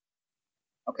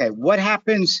 Okay, what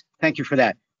happens, thank you for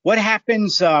that. What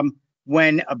happens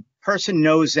when a person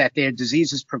knows that their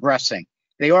disease is progressing?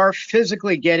 They are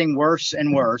physically getting worse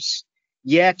and worse,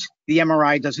 yet the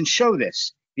MRI doesn't show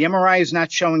this. The MRI is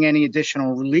not showing any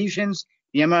additional lesions.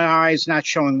 The MRI is not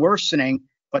showing worsening,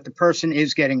 but the person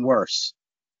is getting worse.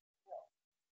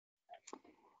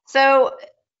 So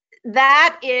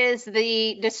that is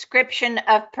the description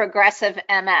of progressive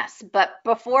MS. But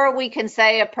before we can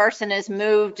say a person is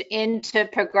moved into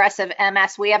progressive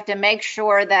MS, we have to make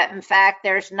sure that, in fact,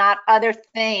 there's not other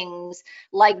things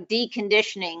like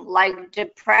deconditioning, like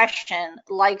depression,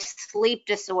 like sleep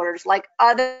disorders, like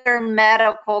other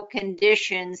medical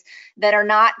conditions that are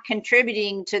not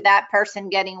contributing to that person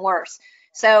getting worse.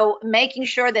 So making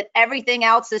sure that everything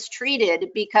else is treated,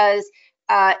 because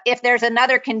if there's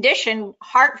another condition,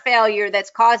 heart failure, that's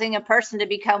causing a person to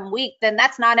become weak, then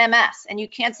that's not MS. And you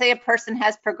can't say a person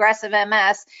has progressive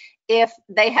MS if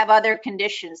they have other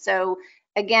conditions. So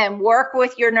again, work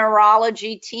with your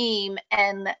neurology team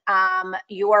and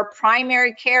your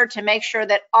primary care to make sure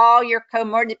that all your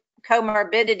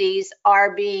comorbidities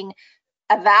are being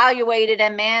evaluated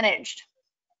and managed.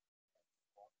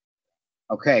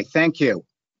 Okay, thank you.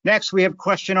 Next, we have a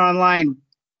question online.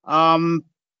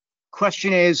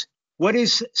 Question is, what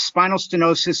is spinal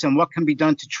stenosis and what can be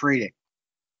done to treat it?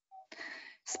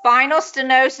 Spinal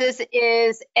stenosis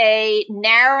is a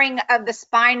narrowing of the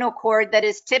spinal cord that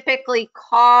is typically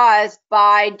caused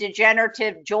by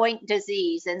degenerative joint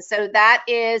disease. And so that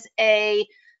is a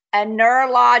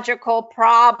neurological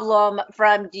problem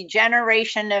from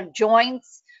degeneration of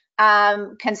joints,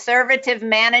 conservative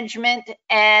management,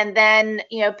 and then,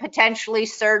 potentially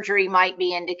surgery might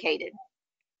be indicated.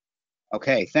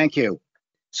 Okay, thank you.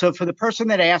 So for the person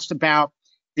that asked about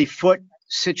the foot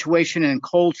situation and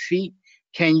cold feet,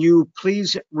 can you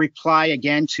please reply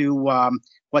again to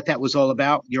what that was all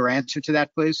about? Your answer to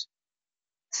that, please.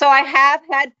 So I have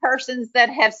had persons that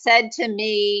have said to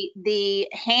me the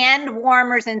hand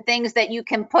warmers and things that you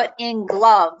can put in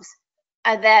gloves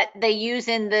that they use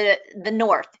in the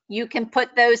north. You can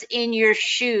put those in your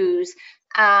shoes.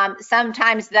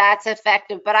 Sometimes that's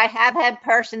effective, but I have had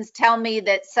persons tell me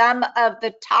that some of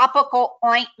the topical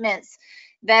ointments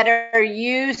that are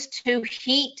used to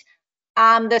heat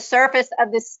the surface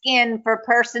of the skin for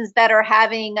persons that are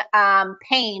having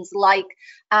pains like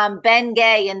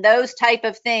Bengay and those type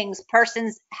of things,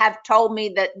 persons have told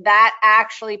me that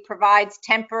actually provides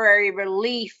temporary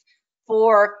relief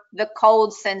for the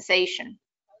cold sensation.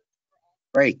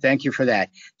 Great, thank you for that.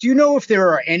 Do you know if there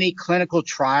are any clinical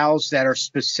trials that are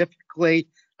specifically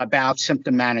about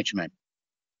symptom management?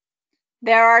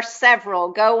 There are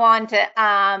several. Go on to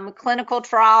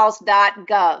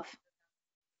clinicaltrials.gov.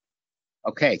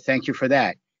 Okay, thank you for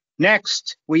that.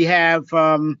 Next, we have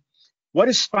what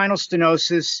is spinal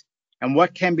stenosis and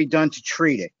what can be done to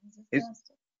treat it?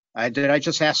 Did I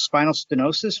just ask spinal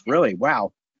stenosis? Really?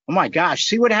 Wow. Oh my gosh,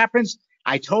 see what happens?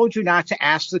 I told you not to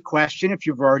ask the question if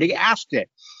you've already asked it.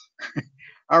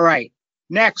 All right.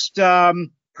 Next,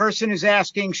 person is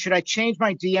asking, should I change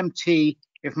my DMT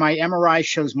if my MRI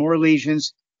shows more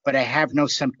lesions, but I have no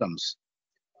symptoms?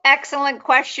 Excellent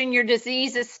question. Your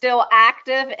disease is still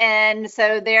active, and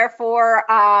so therefore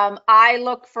I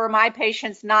look for my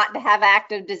patients not to have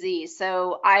active disease.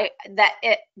 So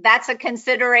that's a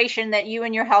consideration that you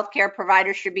and your healthcare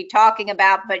provider should be talking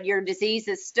about, but your disease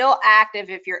is still active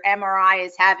if your MRI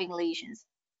is having lesions.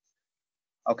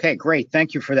 Okay, great.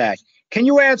 Thank you for that. Can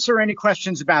you answer any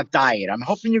questions about diet? I'm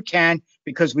hoping you can,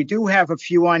 because we do have a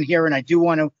few on here and I do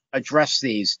want to address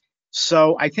these.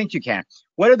 So I think you can.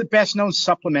 what are the best known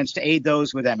supplements to aid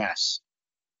those with MS?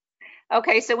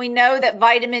 Okay, so we know that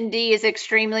vitamin D is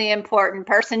extremely important.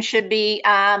 Person should be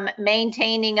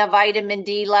maintaining a vitamin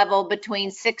D level between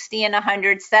 60 and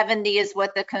 170 is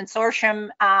what the consortium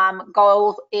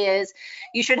goal is.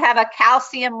 You should have a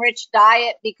calcium-rich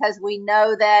diet because we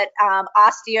know that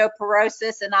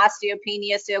osteoporosis and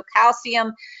osteopenia, so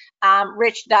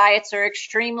calcium-rich diets are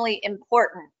extremely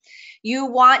important. You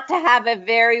want to have a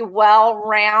very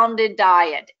well-rounded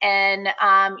diet, and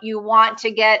you want to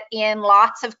get in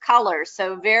lots of colors,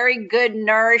 so very good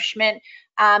nourishment.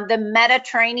 The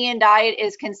Mediterranean diet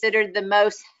is considered the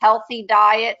most healthy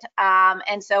diet,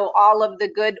 and so all of the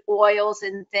good oils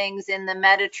and things in the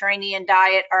Mediterranean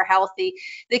diet are healthy.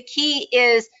 The key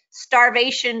is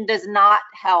starvation does not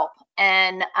help.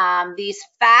 And these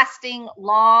fasting,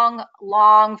 long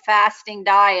fasting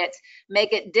diets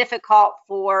make it difficult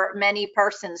for many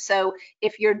persons. So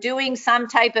if you're doing some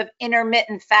type of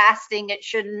intermittent fasting, it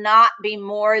should not be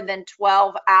more than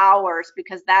 12 hours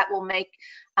because that will make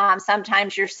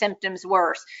sometimes your symptoms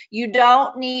worse. You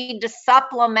don't need to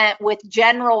supplement with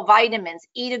general vitamins.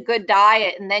 Eat a good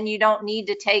diet and then you don't need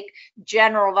to take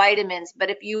general vitamins. But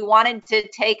if you wanted to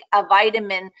take a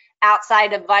vitamin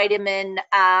outside of vitamin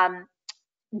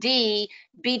D,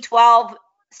 B12,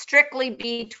 strictly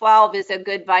B12 is a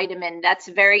good vitamin. That's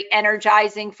very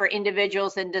energizing for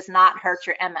individuals and does not hurt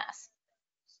your MS.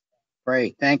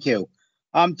 Great, thank you.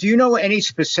 Do you know any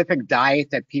specific diet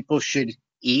that people should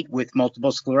eat with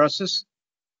multiple sclerosis?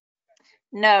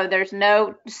 No, there's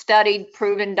no studied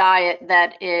proven diet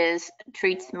that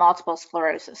treats multiple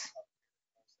sclerosis.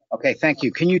 Okay, thank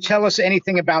you. Can you tell us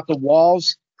anything about the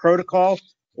Walls protocol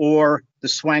or the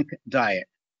Swank diet?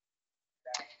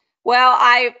 Well,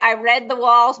 I read the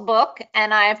Walls book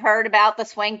and I've heard about the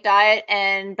Swank diet,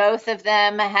 and both of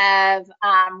them have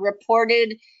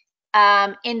reported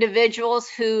individuals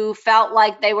who felt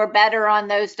like they were better on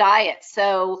those diets.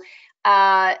 So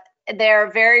they're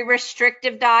very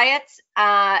restrictive diets,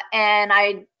 and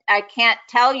I can't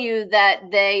tell you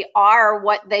that they are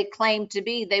what they claim to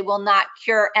be. They will not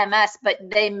cure MS, but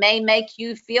they may make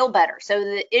you feel better. So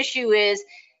the issue is,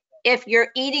 if you're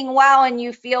eating well and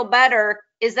you feel better,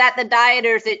 is that the diet,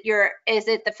 or is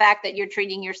it the fact that you're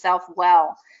treating yourself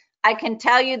well? I can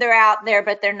tell you they're out there,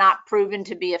 but they're not proven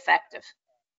to be effective.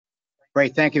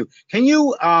 Great, thank you. Can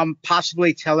you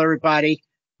possibly tell everybody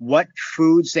what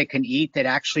foods they can eat that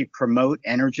actually promote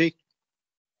energy?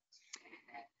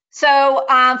 So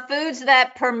foods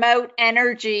that promote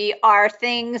energy are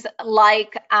things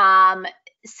like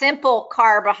simple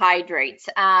carbohydrates,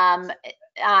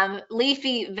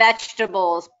 leafy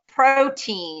vegetables,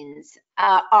 proteins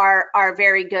are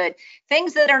very good.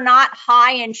 Things that are not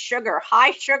high in sugar.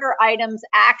 High sugar items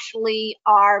actually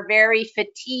are very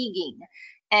fatiguing.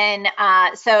 And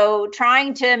so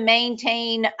trying to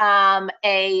maintain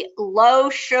a low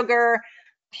sugar,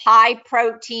 high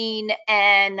protein,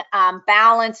 and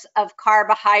balance of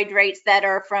carbohydrates that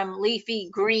are from leafy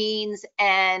greens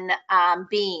and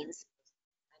beans.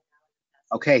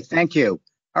 Okay, thank you.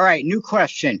 All right, new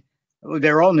question.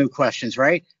 They're all new questions,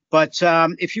 right? But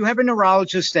if you have a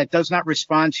neurologist that does not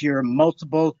respond to your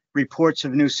multiple reports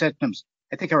of new symptoms,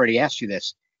 I think I already asked you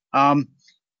this.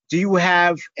 Do you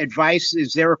have advice?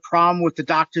 Is there a problem with the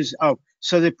doctors? Oh,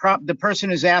 so the person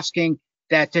is asking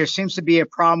that there seems to be a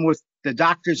problem with the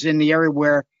doctors in the area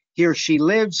where he or she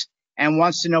lives and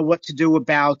wants to know what to do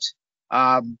about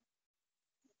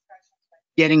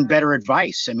getting better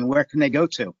advice. I mean, where can they go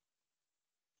to?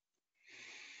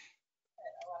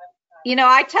 You know,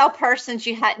 I tell persons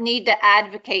you need to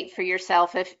advocate for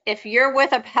yourself. If you're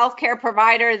with a healthcare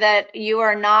provider that you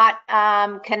are not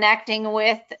connecting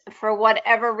with for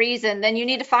whatever reason, then you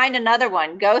need to find another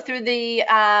one. Go through the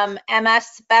MS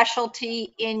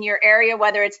specialty in your area,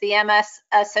 whether it's the MS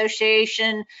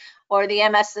Association or the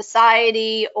MS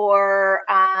Society, or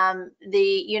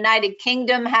the United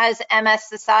Kingdom has MS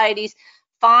societies.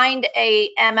 Find a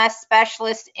MS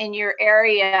specialist in your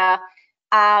area.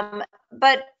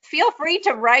 But feel free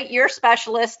to write your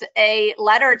specialist a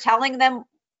letter telling them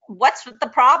what's the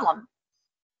problem.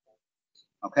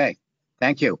 Okay,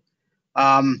 thank you.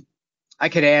 I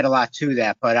could add a lot to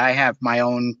that, but I have my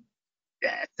own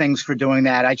things for doing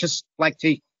that. I just like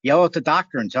to yell at the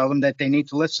doctor and tell them that they need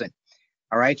to listen.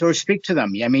 All right, or speak to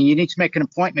them. I mean, you need to make an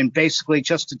appointment basically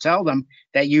just to tell them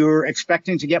that you're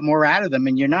expecting to get more out of them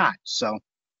and you're not. So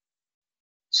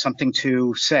something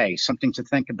to say, something to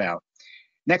think about.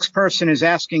 Next person is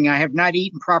asking, I have not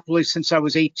eaten properly since I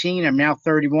was 18. I'm now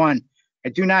 31. I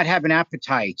do not have an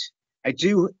appetite. I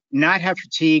do not have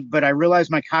fatigue, but I realize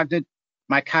my cognitive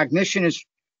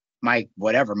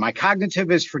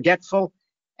is forgetful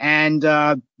and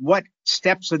what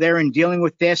steps are there in dealing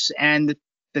with this, and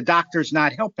the doctor's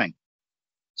not helping?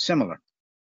 Similar.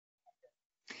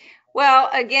 Well,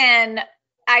 again,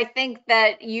 I think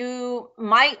that you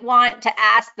might want to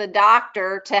ask the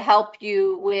doctor to help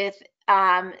you with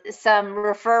some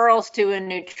referrals to a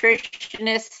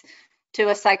nutritionist, to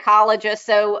a psychologist.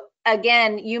 So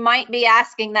again, you might be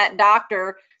asking that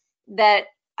doctor that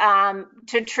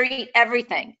to treat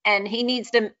everything, and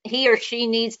he or she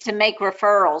needs to make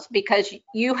referrals, because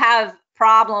you have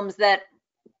problems that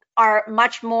are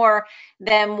much more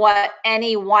than what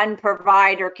any one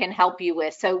provider can help you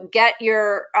with. So get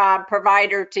your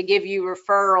provider to give you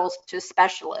referrals to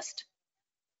specialists.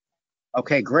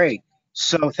 Okay, great.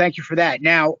 So thank you for that.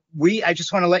 Now, I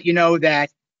just want to let you know that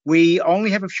we only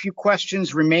have a few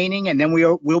questions remaining, and then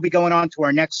we'll be going on to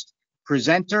our next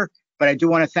presenter. But I do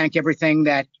want to thank everything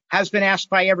that has been asked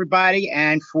by everybody,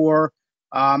 and for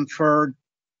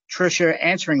Tricia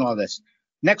answering all this.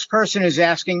 Next person is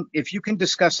asking if you can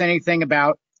discuss anything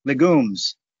about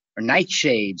legumes or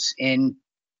nightshades in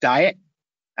diet.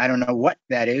 I don't know what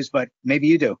that is, but maybe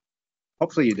you do.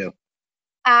 Hopefully you do.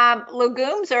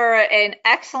 Legumes are an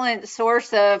excellent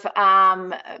source of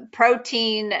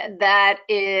protein that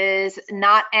is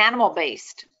not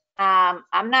animal-based.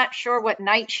 I'm not sure what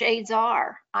nightshades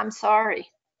are. I'm sorry.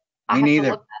 Me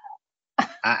neither.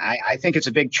 I think it's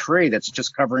a big tree that's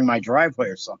just covering my driveway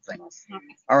or something.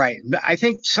 All right. I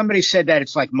think somebody said that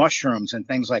it's like mushrooms and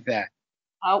things like that.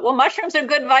 Well, mushrooms are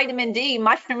good vitamin D.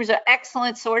 Mushrooms are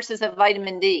excellent sources of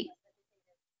vitamin D.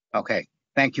 Okay.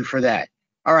 Thank you for that.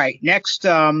 All right. Next.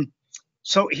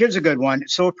 So here's a good one.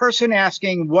 So a person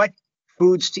asking what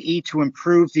foods to eat to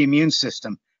improve the immune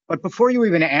system. But before you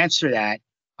even answer that,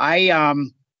 I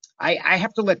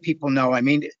have to let people know. I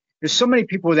mean, there's so many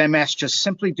people with MS just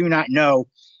simply do not know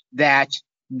that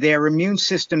their immune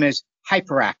system is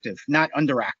hyperactive, not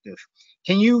underactive.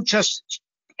 Can you just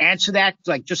answer that?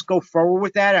 Like, just go forward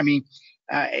with that? I mean,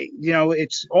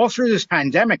 it's all through this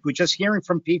pandemic. We're just hearing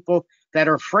from people that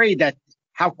are afraid that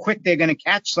how quick they're going to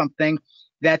catch something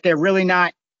that they're really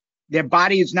not, their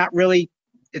body is not really,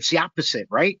 it's the opposite,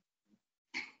 right?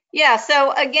 Yeah.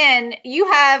 So again,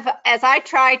 you have, as I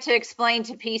try to explain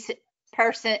to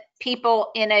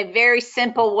people in a very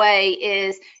simple way,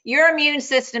 is your immune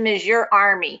system is your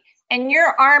army, and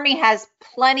your army has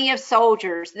plenty of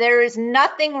soldiers. There is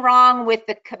nothing wrong with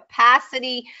the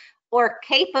capacity or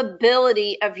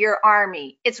capability of your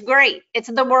army. It's great.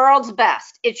 It's the world's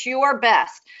best. It's your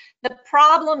best. The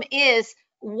problem is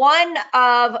one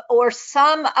of or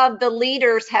some of the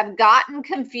leaders have gotten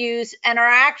confused and are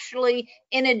actually,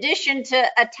 in addition to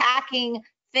attacking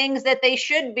things that they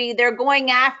should be, they're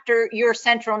going after your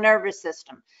central nervous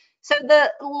system. So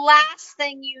the last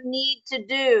thing you need to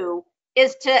do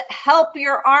is to help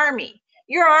your army.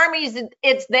 Your army's,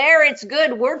 it's there, it's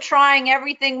good. We're trying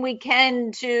everything we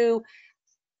can to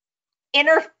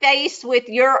interface with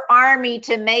your army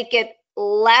to make it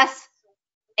less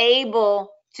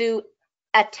able to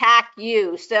attack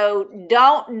you. So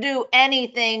don't do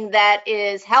anything that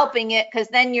is helping it, because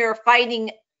then you're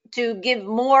fighting to give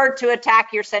more to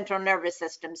attack your central nervous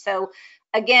system. So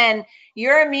again,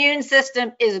 your immune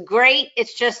system is great.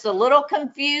 It's just a little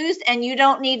confused, and you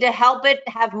don't need to help it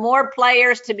have more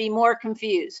players to be more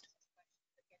confused.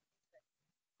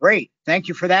 Great. Thank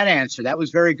you for that answer. That was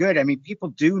very good. I mean, people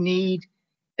do need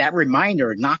that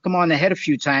reminder. Knock them on the head a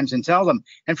few times and tell them.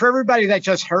 And for everybody that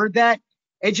just heard that,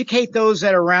 educate those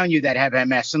that are around you that have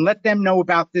MS and let them know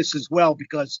about this as well,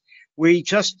 because we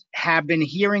just have been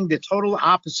hearing the total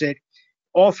opposite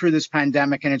all through this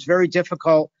pandemic, and it's very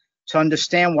difficult to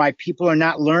understand why people are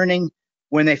not learning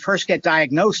when they first get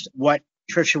diagnosed what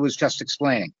Tricia was just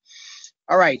explaining.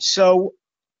 All right, so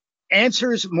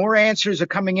more answers are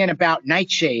coming in about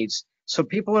nightshades. So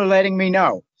people are letting me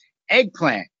know.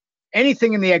 Eggplant,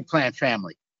 anything in the eggplant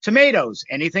family. Tomatoes,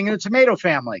 anything in the tomato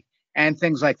family, and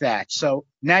things like that. So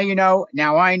now you know,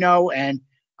 now I know, and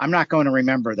I'm not going to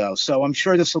remember those. So I'm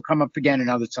sure this will come up again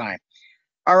another time.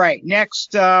 All right,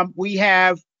 next we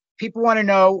have, people want to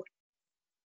know,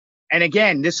 and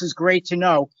again, this is great to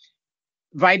know,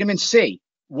 vitamin C,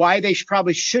 why they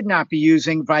probably should not be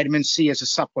using vitamin C as a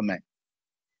supplement.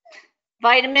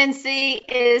 Vitamin C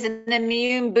is an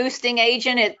immune boosting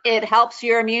agent. It helps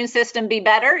your immune system be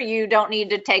better. You don't need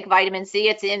to take vitamin C.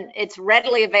 It's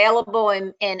readily available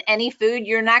in any food.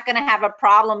 You're not going to have a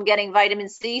problem getting vitamin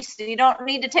C, so you don't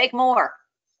need to take more.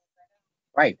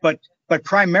 Right, but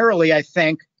primarily, I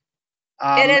think,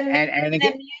 an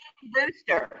immune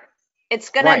booster. It's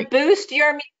going to boost your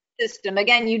immune system.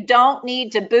 Again, you don't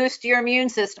need to boost your immune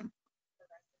system.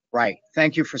 Right.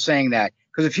 Thank you for saying that,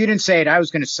 because if you didn't say it, I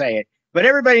was going to say it. But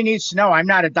everybody needs to know I'm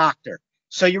not a doctor.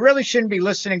 So you really shouldn't be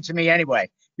listening to me anyway.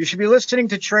 You should be listening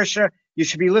to Tricia. You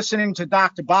should be listening to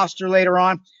Dr. Boster later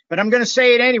on. But I'm going to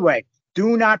say it anyway.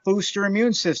 Do not boost your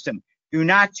immune system. Do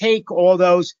not take all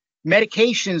those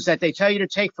medications that they tell you to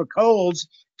take for colds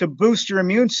to boost your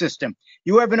immune system.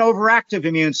 You have an overactive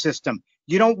immune system.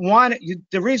 You don't want it.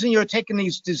 The reason you're taking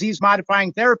these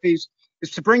disease-modifying therapies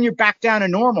is to bring you back down to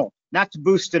normal, not to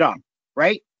boost it up,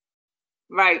 right?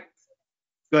 Right.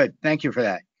 Good. Thank you for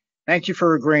that. Thank you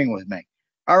for agreeing with me.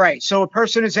 All right. So a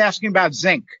person is asking about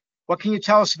zinc. What can you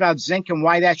tell us about zinc and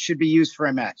why that should be used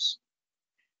for MS?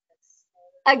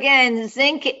 Again,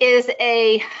 zinc is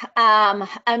a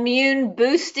immune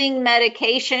boosting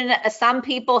medication. Some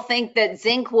people think that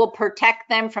zinc will protect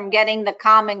them from getting the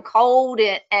common cold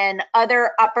and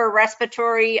other upper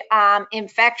respiratory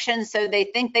infections. So they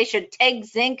think they should take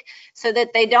zinc so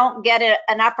that they don't get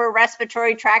an upper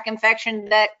respiratory tract infection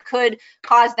that could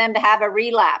cause them to have a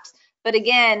relapse. But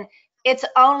again, it's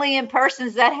only in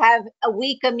persons that have a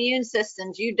weak immune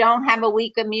system. You don't have a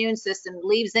weak immune system.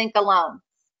 Leave zinc alone.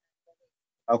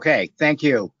 Okay, thank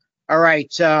you. All right,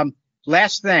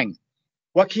 last thing.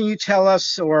 What can you tell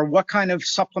us, or what kind of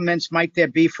supplements might there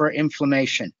be for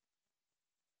inflammation?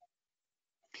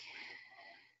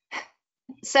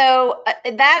 So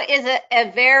that is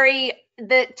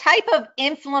the type of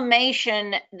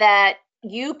inflammation that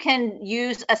you can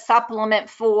use a supplement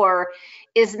for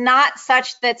is not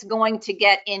such that's going to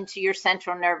get into your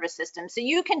central nervous system. So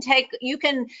you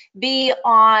can be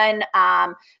on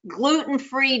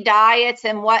gluten-free diets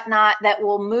and whatnot that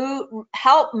will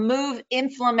help move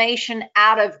inflammation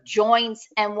out of joints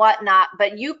and whatnot,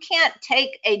 but you can't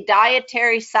take a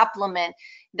dietary supplement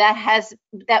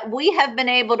that we have been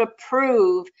able to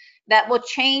prove that will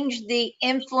change the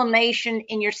inflammation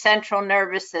in your central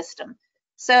nervous system.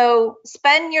 So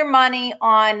spend your money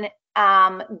on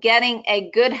getting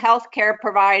a good healthcare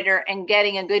provider and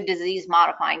getting a good disease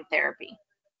modifying therapy.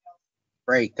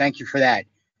 Great, thank you for that.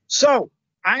 So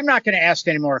I'm not going to ask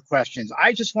any more questions.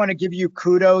 I just want to give you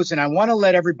kudos, and I want to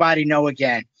let everybody know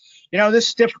again, this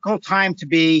is a difficult time to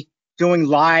be doing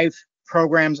live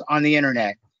programs on the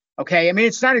internet. Okay, I mean,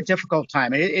 it's not a difficult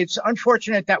time. It's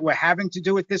unfortunate that we're having to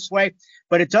do it this way,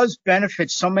 but it does benefit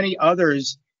so many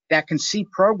others that can see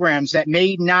programs that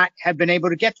may not have been able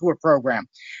to get to a program,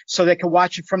 so they can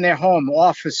watch it from their home,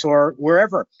 office, or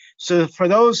wherever. So for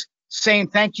those saying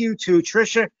thank you to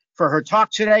Tricia for her talk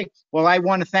today, well, I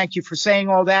want to thank you for saying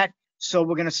all that. So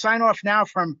we're going to sign off now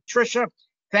from Tricia.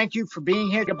 Thank you for being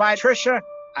here. Goodbye, Tricia.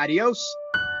 Adios.